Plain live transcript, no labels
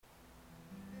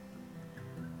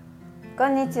こ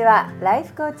んにちは。ライ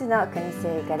フコーチの国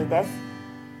末ゆかりです。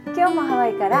今日もハワ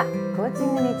イからコーチ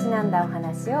ングにちなんだお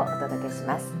話をお届けし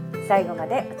ます。最後ま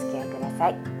でお付き合いくださ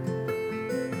い。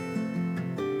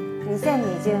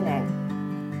2020年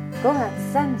5月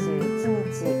31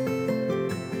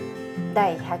日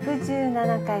第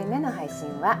117回目の配信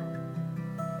は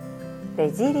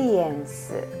レジリエン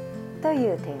スと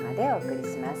いうテーマでお送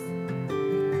りします。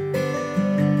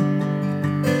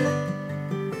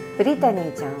ブリタニ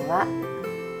ーちゃんは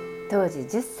当時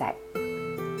10歳、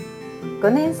5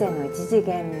年生の1次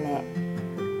元目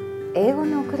英語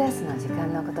のクラスの時間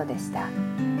のことでした。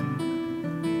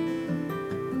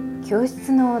教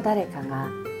室の誰かが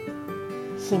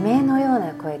悲鳴のよう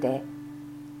な声で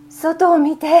外を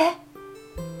見て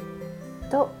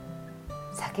と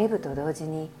叫ぶと同時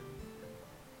に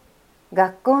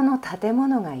学校の建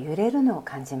物が揺れるのを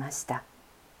感じました。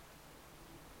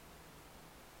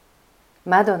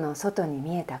窓の外に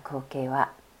見えた光景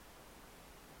は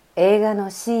映画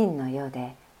のシーンのよう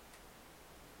で、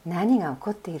何が起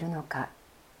こっているのか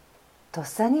とっ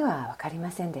さには分かりま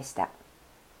せんでした。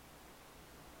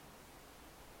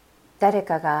誰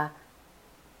かが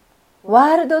ワ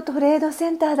ールドトレード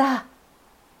センターだ、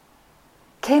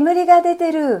煙が出て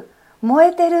る、燃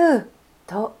えてる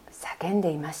と叫ん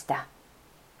でいました。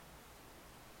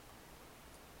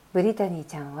ブリタニー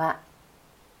ちゃんは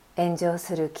炎上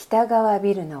する北側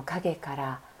ビルの影か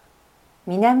ら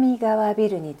南側ビ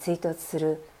ルに追突す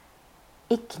る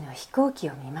一機の飛行機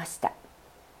を見ました。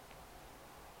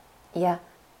いや、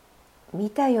見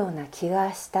たような気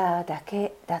がしただ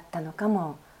けだったのか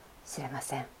もしれま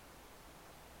せん。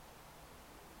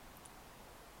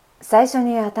最初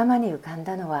に頭に浮かん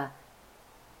だのは、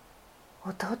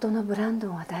弟のブラン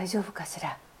ドンは大丈夫かし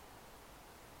ら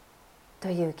と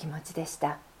いう気持ちでし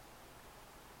た。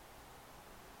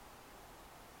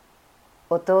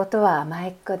弟は甘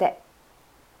えっ子で、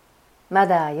ま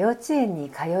だ幼稚園に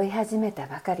通い始めた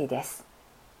ばかりです。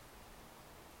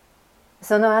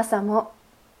その朝も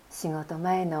仕事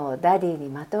前のダディに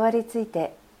まとわりつい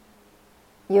て、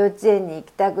幼稚園に行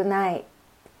きたくない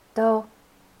と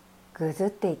ぐずっ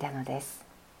ていたのです。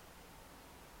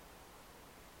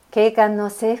警官の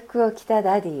制服を着た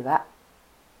ダディは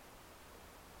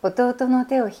弟の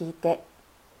手を引いて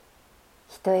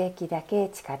一駅だけ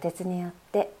地下鉄に乗っ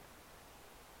て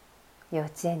幼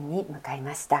稚園に向かい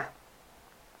ました。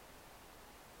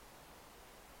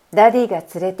ダディが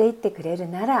連れて行ってくれる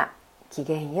なら機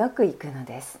嫌よく行くの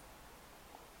です。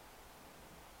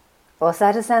お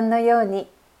猿さんのよう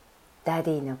にダ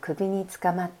ディの首につ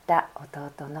かまった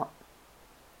弟の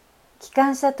機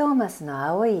関車トーマスの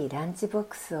青いランチボッ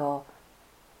クスを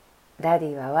ダ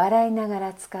ディは笑いなが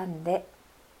ら掴んで、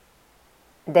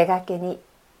出がけに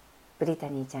ブリタ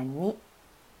ニーちゃんに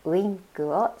ウイン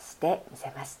クをしてみ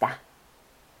せました。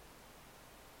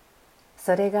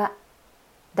それが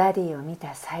ダディを見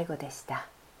た最後でした。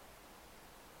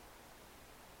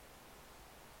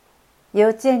幼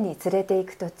稚園に連れて行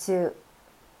く途中、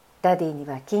ダディに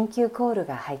は緊急コール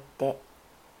が入って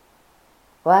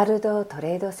ワールドト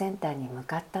レードセンターに向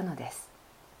かったのです。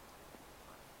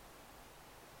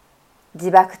自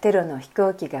爆テロの飛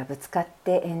行機がぶつかっ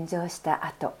て炎上した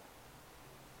後、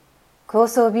高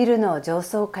層ビルの上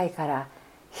層階から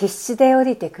必死で降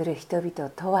りてくる人々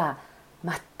とは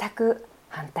全く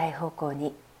反対方向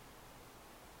に、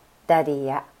ダディ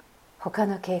や他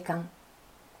の警官、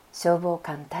消防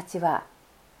官たちは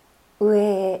上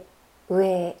へ上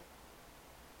へ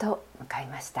と向かい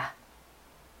ました。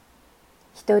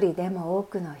一人でも多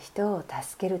くの人を助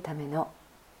けるための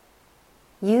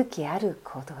勇気ある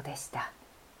行動でした。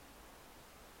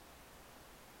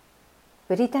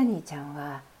ブリタニーちゃん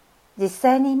は実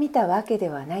際に見たわけで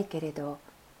はないけれど、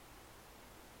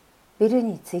ビル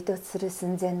に追突する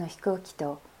寸前の飛行機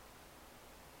と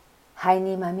灰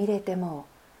にまみれても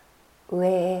上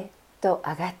へと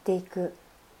上がっていく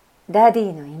ダデ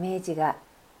ィのイメージが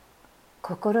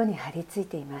心に張り付い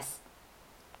ています。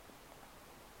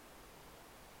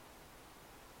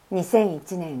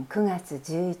2001年9月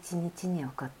11日に起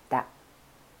こった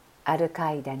アル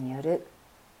カイダによる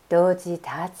同時多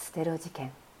発テロ事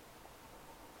件。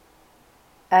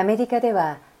アメリカで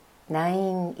は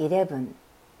 9/11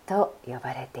 と呼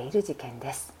ばれている事件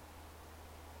です。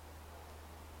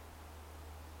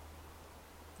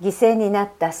犠牲になっ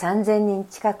た3000人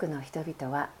近くの人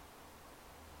々は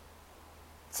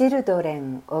チルドレ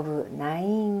ン・オブ・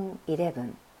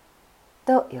9/11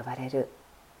と呼ばれる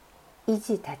遺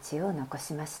児たちを残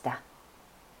しました。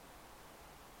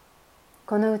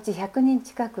このうち100人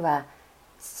近くは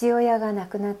父親が亡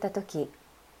くなった時、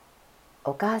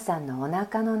お母さんのお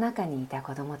腹の中にいた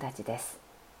子どもたちです。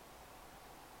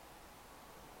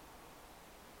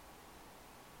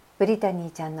ブリタニー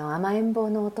ちゃんの甘えん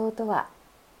坊の弟は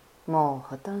もう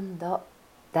ほとんど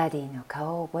ダディの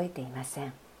顔を覚えていませ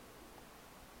ん。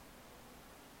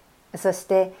そし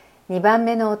て2番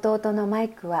目の弟のマイ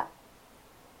クは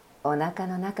お腹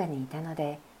の中にいたの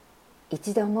で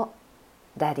一度も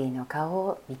ダディの顔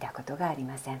を見たことがあり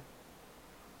ません。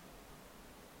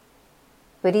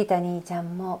ブリタニーちゃ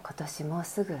んも今年もう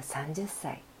すぐ30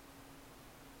歳。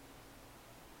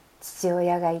父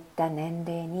親が言った年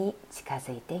齢に近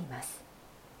づいています。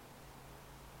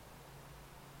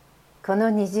この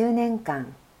20年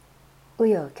間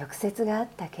紆余曲折があっ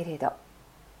たけれど、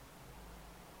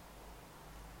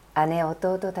姉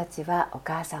弟たちはお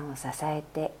母さんを支え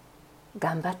て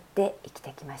頑張って生き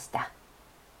てきました。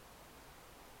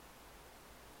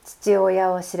父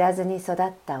親を知らずに育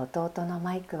った弟の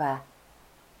マイクは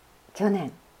去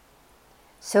年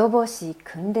消防士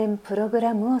訓練プログ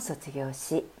ラムを卒業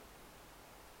し、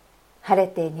晴れ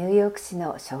てニューヨーク市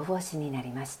の消防士にな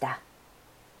りました。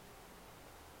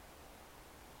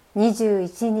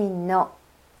21人の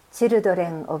チルドレ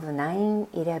ン・オブ・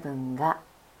9/11が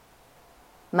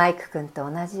マイク君と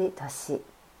同じ年、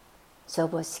消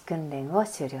防士訓練を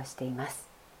修了しています。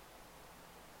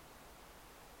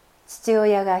父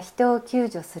親が人を救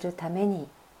助するために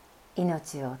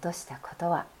命を落としたこと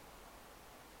は、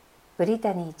ブリ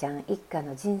タニーちゃん一家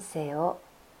の人生を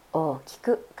大き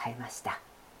く変えました。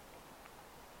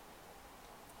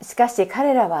しかし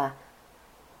彼らは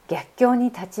逆境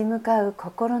に立ち向かう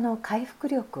心の回復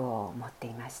力を持って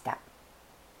いました。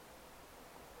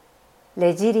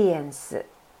レジリエンス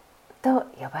と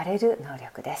呼ばれる能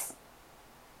力です。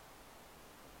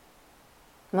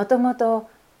もともと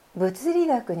物理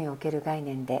学における概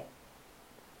念で、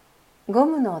ゴ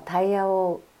ムのタイヤ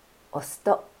を押す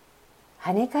と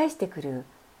跳ね返してくる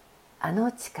あ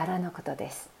の力のことで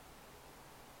す。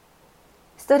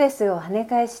ストレスを跳ね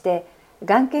返して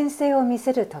頑健性を見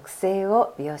せる特性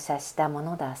を描写したも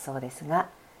のだそうですが、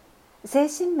精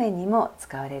神面にも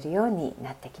使われるように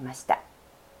なってきました。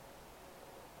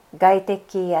外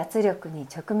的圧力に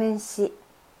直面し、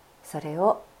それ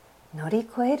を乗り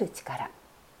越える力。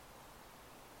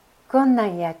困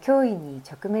難や脅威に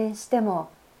直面して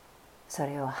もそ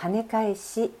れを跳ね返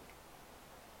し、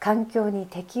環境に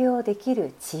適応でき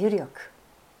る治癒力。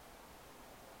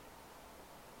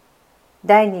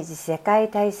第二次世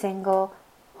界大戦後、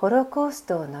ホロコース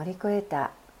トを乗り越えた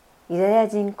ユダヤ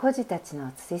人孤児たち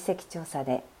の追跡調査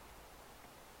で、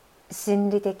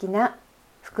心理的な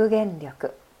復元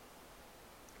力、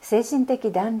精神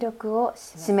的弾力を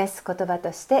示す言葉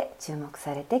として注目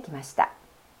されてきました。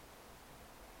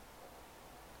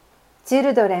チ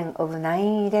ルドレン・オブ・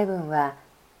9/11は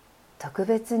特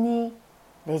別に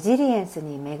レジリエンス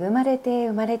に恵まれて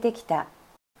生まれてきた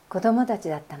子どもたち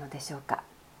だったのでしょうか。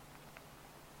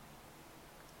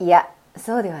いや、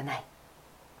そうではない。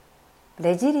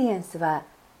レジリエンスは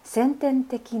先天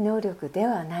的能力で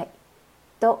はない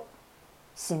と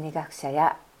心理学者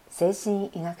や精神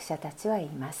医学者たちは言い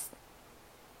ます。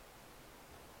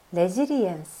レジリ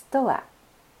エンスとは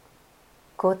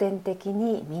後天的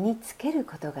に身につける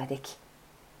ことができ、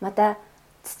また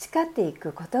培ってい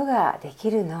くことができ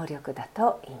る能力だ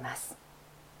と言います。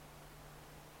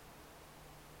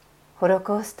ホロ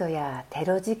コーストやテ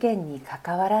ロ事件に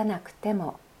関わらなくて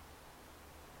も、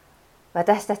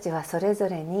私たちはそれぞ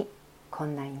れに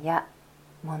困難や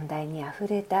問題にあふ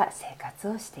れた生活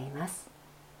をしています。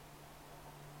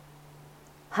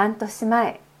半年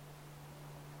前、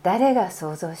誰が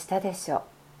想像したでしょう。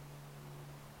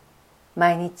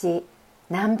毎日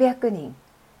何百人、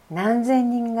何千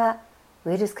人が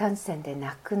ウイルス感染で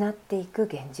亡くなっていく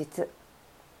現実。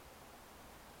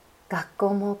学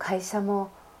校も会社も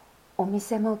お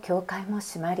店も教会も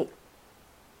閉まり、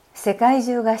世界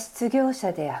中が失業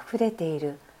者であふれてい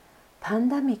るパン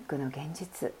ダミックの現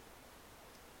実。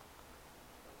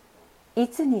い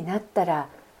つになったら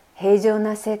平常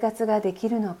な生活ができ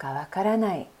るのかわから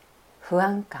ない不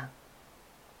安感。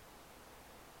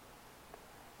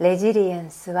レジリエ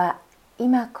ンスは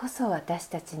今こそ私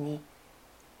たちに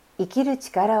生きる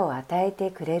力を与え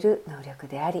てくれる能力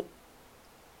であり、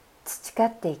培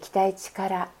っていきたい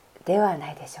力ではな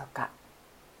いでしょうか。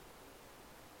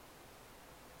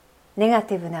ネガ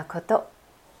ティブなこと、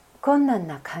困難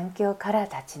な環境から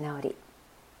立ち直り、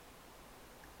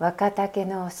若竹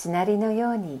のしなりの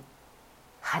ように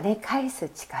跳ね返す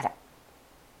力。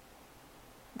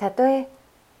たとえ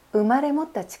生まれ持っ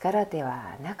た力で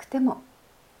はなくても、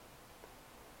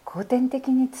後天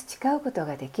的に培うこと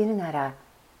ができるなら、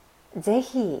ぜ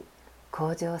ひ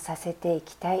向上させてい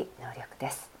きたい能力で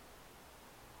す。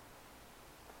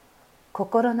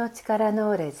心の力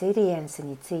のレジリエンス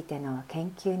についての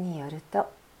研究によると、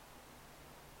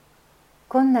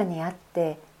困難にあっ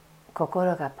て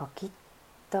心がポキッ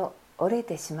と折れ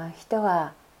てしまう人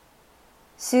は、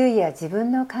周囲や自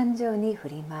分の感情に振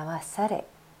り回され、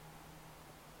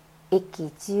一喜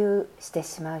一憂して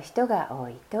しまう人が多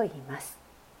いと言います。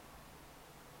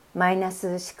マイナス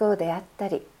思考であった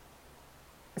り、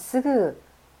すぐ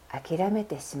諦め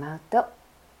てしまうと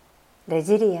レ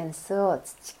ジリエンスを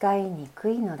培いにく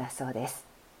いのだそうです。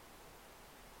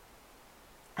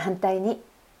反対に、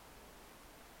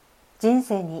人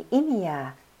生に意味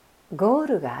やゴー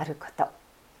ルがあること、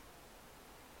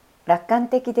楽観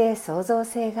的で創造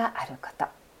性があること、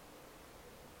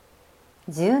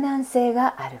柔軟性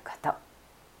があること、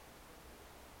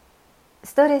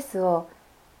ストレスを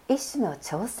一種の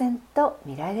挑戦と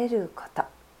見られること、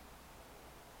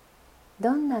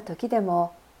どんな時で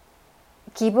も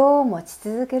希望を持ち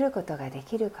続けることがで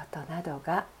きることなど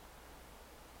が、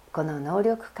この能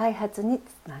力開発に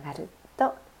つながる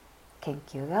と研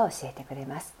究が教えてくれ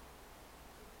ます。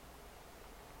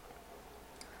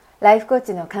ライフコー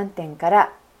チの観点か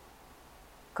ら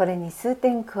これに数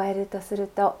点加えるとする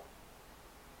と、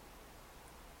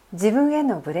自分へ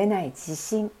のぶれない自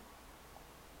信、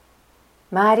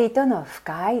周りとの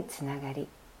深いつながり、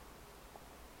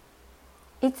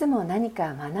いつも何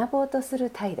か学ぼうとする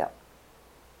態度、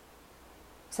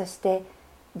そして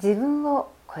自分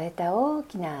を超えた大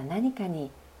きな何かに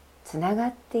つなが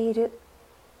っている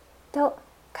と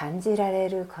感じられ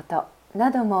ること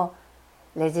なども、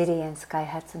レジリエンス開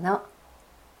発の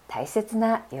大切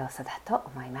な要素だと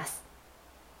思います。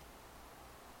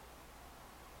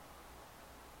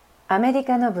アメリ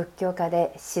カの仏教家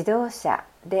で指導者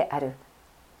である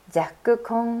ジャック・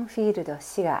コーンフィールド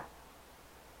氏が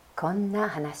こんな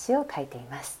話を書いてい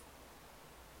ます。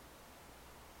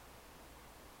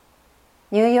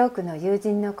ニューヨークの友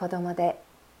人の子供で、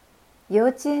幼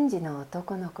稚園児の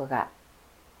男の子が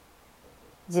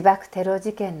自爆テロ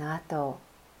事件の後、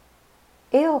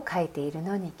絵を描いている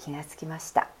のに気がつきま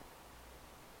した。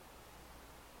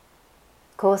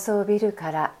高層ビル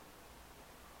から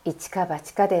一か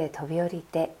八かで飛び降り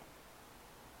て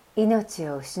命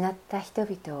を失った人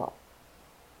々を、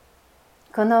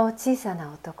この小さ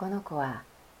な男の子は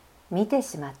見て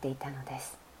しまっていたので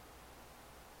す。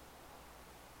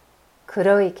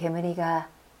黒い煙が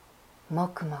も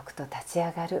くもくと立ち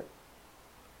上がる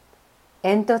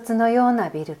煙突のような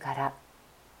ビルから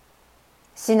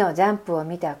死のジャンプを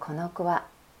見たこの子は、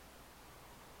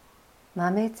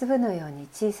豆粒のように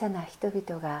小さな人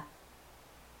々が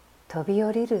飛び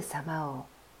降りる様を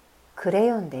クレ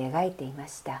ヨンで描いていま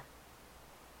した。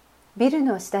ビル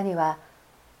の下には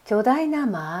巨大な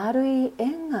丸い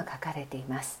円が描かれてい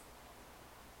ます。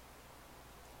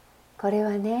これ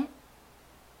はね、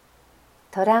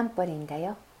トランポリンだ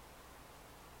よ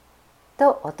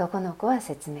と男の子は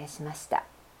説明しました。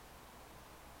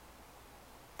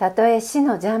たとえ死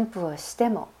のジャンプをして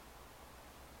も、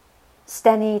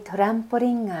下にトランポ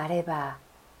リンがあれば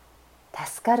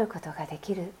助かることがで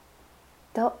きる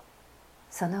と、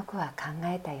その子は考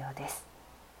えたようです。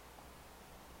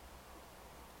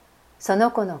そ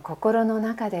の子の心の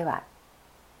中では、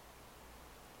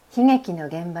悲劇の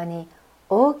現場に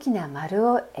大きな丸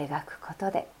を描くこと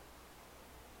で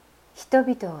人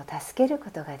々を助ける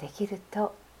ことができる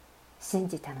と信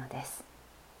じたのです。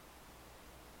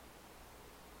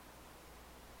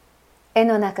絵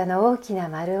の中の大きな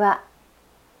丸は、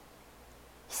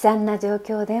悲惨な状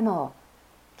況でも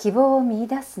希望を見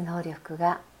出す能力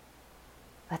が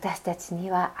私たち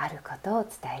にはあることを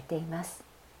伝えています。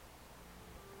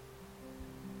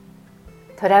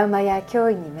トラウマや脅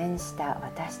威に面した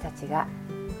私たちが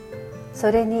そ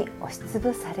れに押しつ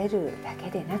ぶされるだけ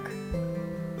でなく、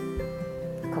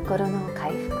心の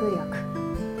回復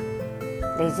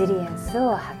力、レジリエンス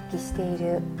を発揮してい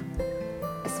る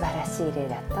素晴らしい例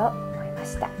だと思いま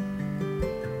した。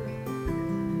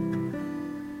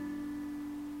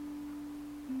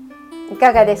い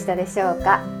かがでしたでしょう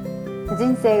か。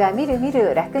人生がみるみ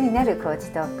る楽になるコーチ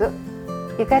トーク、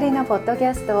ゆかりのポッドキ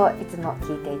ャストをいつも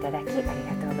聞いていただきありが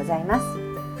とうございます。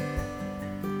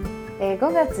5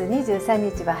月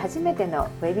23日は初めての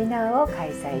ウェビナーを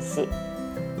開催し、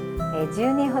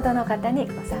10人ほどの方に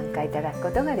ご参加いただくこ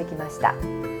とができました。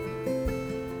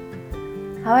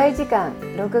ハワイ時間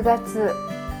6月、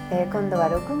今度は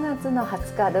6月の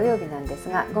20日土曜日なんです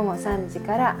が、午後3時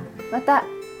からまた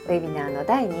ウェビナーの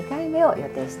第2回目を予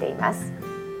定しています。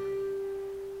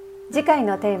次回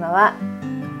のテーマは、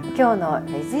今日の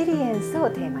レジリエンスを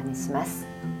テーマにします。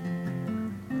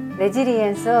レジリエ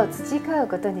ンスを培う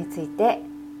ことについて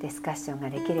ディスカッションが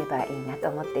できればいいなと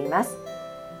思っています。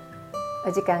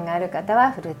お時間がある方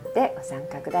はふるってご参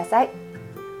加ください。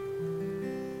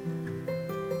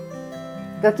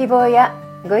ご希望や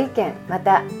ご意見、ま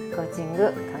たコーチン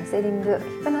グ、カウンセリング、ヒ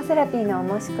プノセラピーの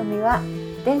お申し込みは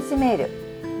電子メール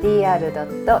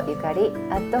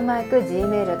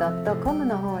dr.yukari@gmail.com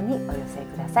の方にお寄せ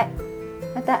ください。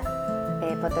また、ポ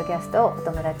ッドキャストをお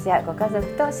友達やご家族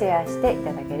とシェアしてい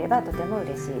ただければとても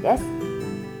嬉しいです。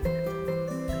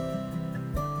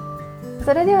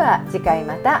それでは次回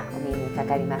またお耳にか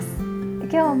かります。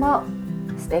今日も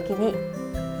素敵に、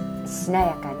しな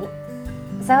やかに、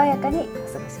爽やかにお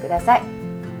過ごしください。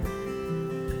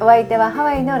お相手はハ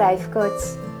ワイのライフコー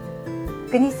チ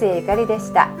国末ゆかりで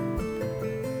した。